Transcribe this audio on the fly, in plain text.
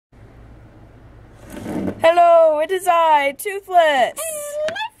Hello, it is I, Toothless.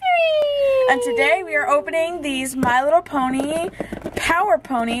 And today we are opening these My Little Pony Power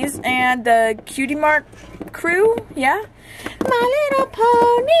Ponies and the Cutie Mark crew, yeah? My little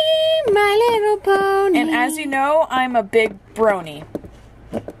pony, my little pony. And as you know, I'm a big brony.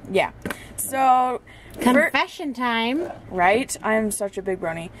 Yeah. So, confession time. Right? I'm such a big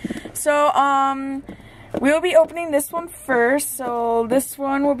brony. So, we'll be opening this one first, so this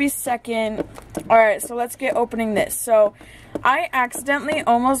one will be second. Alright, so let's get opening this. So, I accidentally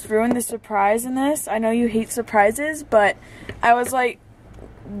almost ruined the surprise in this. I know you hate surprises, but I was like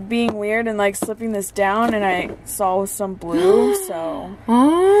being weird and like slipping this down and I saw some blue, so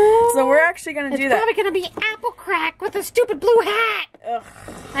we're actually gonna do that. It's probably gonna be Apple Crack with a stupid blue hat. Ugh.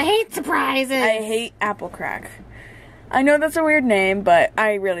 I hate surprises. I hate Apple Crack. I know that's a weird name, but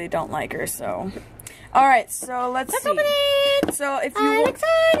I really don't like her, so. Alright, so let's see. Open it. So if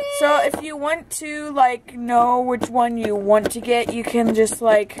you want to like know which one you want to get, you can just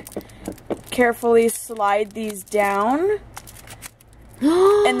like carefully slide these down.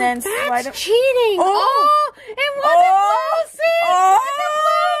 And then slide them. Cheating. Oh, it wasn't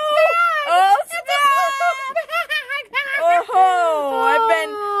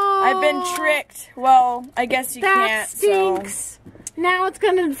I've been tricked. Well, I guess you can't. Stinks. So. Now it's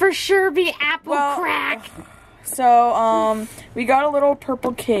gonna for sure be Apple Crack. So, we got a little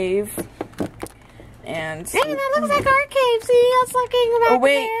purple cave. And hey, that looks like our cave. See, us looking back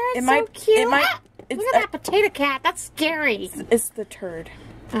there. It's so cute. Look at that potato cat. That's scary. It's the turd.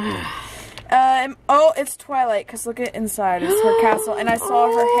 Oh, it's Twilight, because look at inside. It's her castle, and I saw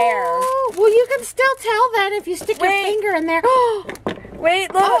her hair. Well, you can still tell then if you stick your finger in there.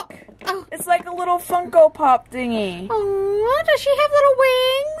 Wait, look. Oh. It's like a little Funko Pop thingy. Oh, does she have little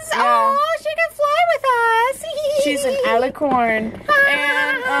wings? Yeah. Oh, she can fly with us. She's an alicorn.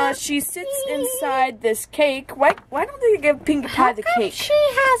 And she sits inside this cake. Why don't they give Pinkie Pie the cake? She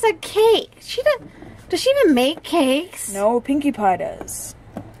has a cake. Does she even make cakes? No, Pinkie Pie does.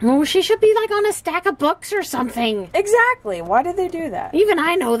 Oh, she should be like on a stack of books or something. Exactly. Why did they do that? Even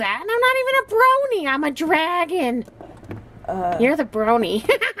I know that. And I'm not even a brony. I'm a dragon. You're the brony.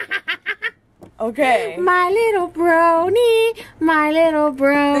 Okay. My little brony, my little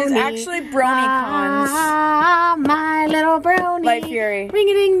brony. There's actually brony cons. My little brony. Light Fury.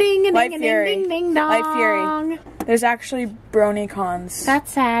 Ring-a-ding-ding, and Light ding Fury. ding ding dong. Light Fury. There's actually brony cons.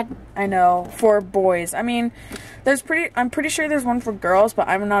 That's sad. I know, for boys. I mean, I'm pretty sure there's one for girls, but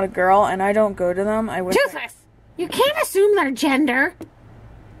I'm not a girl and I don't go to them. I wish. Toothless. You can't assume their gender.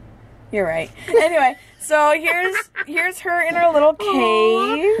 You're right. Anyway, so here's her in her little cave.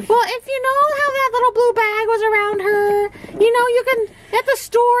 Aww. Well, if you know how that little blue bag was around her, you know, you can, at the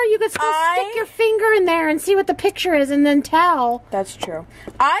store, you can stick your finger in there and see what the picture is and then tell. That's true.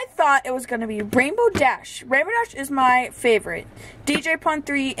 I thought it was going to be Rainbow Dash. Rainbow Dash is my favorite. DJ Pon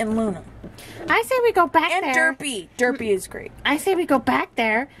 3 and Luna. I say we go back there. And Derpy. Derpy is great. I say we go back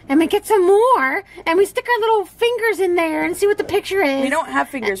there and we get some more and we stick our little fingers in there and see what the picture is. We don't have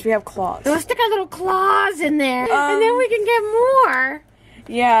fingers. We have claws. We'll stick our little claws in there and then we can get more.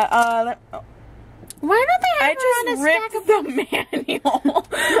 Yeah. Why don't they have I just ripped the manual.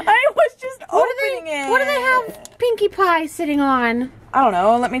 I was just opening it. What do they have Pinkie Pie sitting on? I don't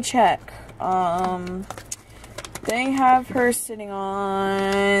know. Let me check. They have her sitting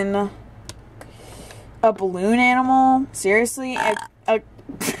on a balloon animal. Seriously?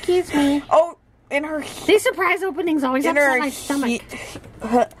 Excuse me. Oh, in her... These surprise openings always upset my stomach.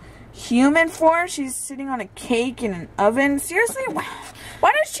 Human form, she's sitting on a cake in an oven. Seriously?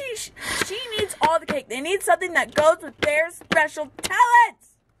 Why does she needs all the cake. They need something that goes with their special talents.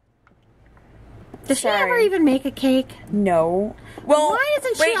 Does she ever even make a cake? No. Well, why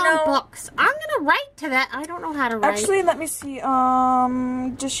isn't she on books? I'm gonna write to that. I don't know how to write. Actually, let me see.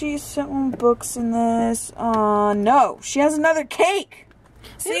 Does she sit on books in this? No. She has another cake.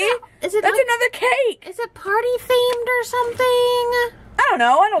 See? That's another cake. Is it party themed or something? I don't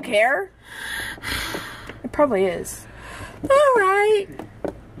know. I don't care. It probably is. Alright.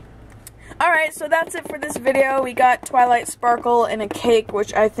 Alright, so that's it for this video. We got Twilight Sparkle in a cake,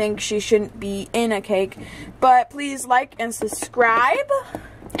 which I think she shouldn't be in a cake. But please like and subscribe.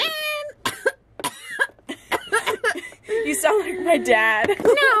 And you sound like my dad.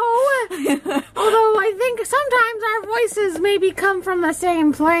 No. Although I think sometimes our voices maybe come from the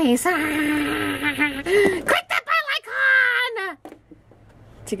same place. Click that bell icon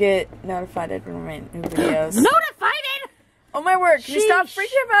to get notified when my new videos. Notified? Oh my word, can you stop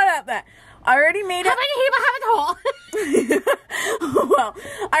freaking about that? I already made it. Well,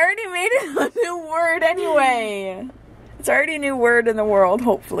 I already made it a new word anyway. It's already a new word in the world,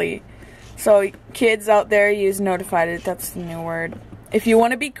 hopefully. So kids out there, use notified. That's the new word. If you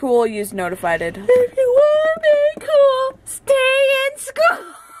want to be cool, use notified. If you want to be cool, stay in school.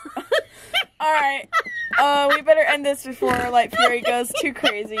 Alright, we better end this before Light Fury goes too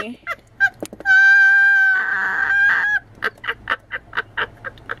crazy.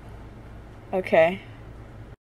 Okay.